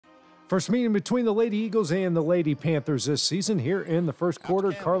First meeting between the Lady Eagles and the Lady Panthers this season. Here in the first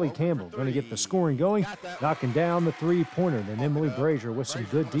quarter, Carly Campbell going to get the scoring going, knocking down the three-pointer. Then Emily Brazier with some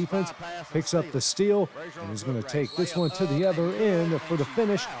good defense picks up the steal and is going to take this one to the other end for the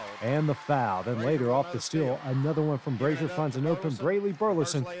finish and the foul. Then later off the steal, another one from Brazier finds an open Braylee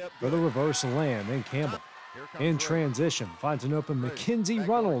Burleson for the reverse land. Then Campbell in transition finds an open Mackenzie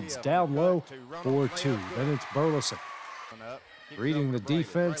Reynolds down low for two. Then it's Burleson reading the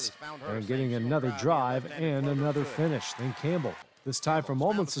defense and getting another drive and another finish. Then Campbell, this time from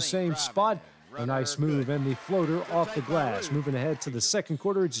almost the same spot. A nice move and the floater off the glass. Moving ahead to the second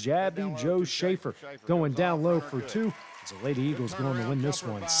quarter, it's Jabby Joe Schaefer going down low for two. As the Lady Eagles going to win this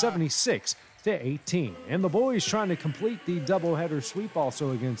one 76-18. And the boys trying to complete the doubleheader sweep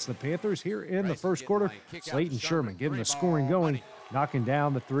also against the Panthers here in the first quarter. Slayton Sherman getting the scoring going, knocking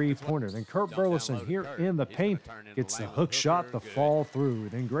down the three-pointer. Then Kurt Burleson here in the paint gets the hook shot to fall through.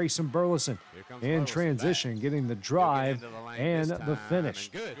 Then Grayson Burleson in transition getting the drive and the finish.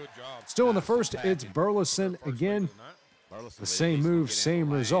 Still in the first, it's Burleson again. The same move, same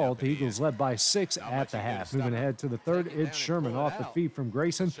result. The Eagles led by 6 at the half. Moving ahead to the third, it's Sherman off the feed from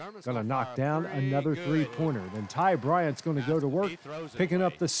Grayson. Going to knock down another three-pointer. Then Ty Bryant's going to go to work, picking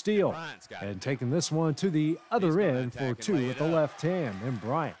up the steal and taking this one to the other end for two with the left hand. Then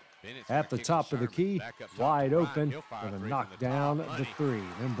Bryant at the top of the key, wide open, going to knock down the three.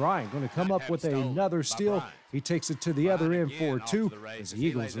 Then Bryant going to come up with another steal. He takes it to the other end for two as the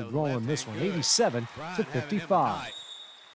Eagles are rolling this one 87-55.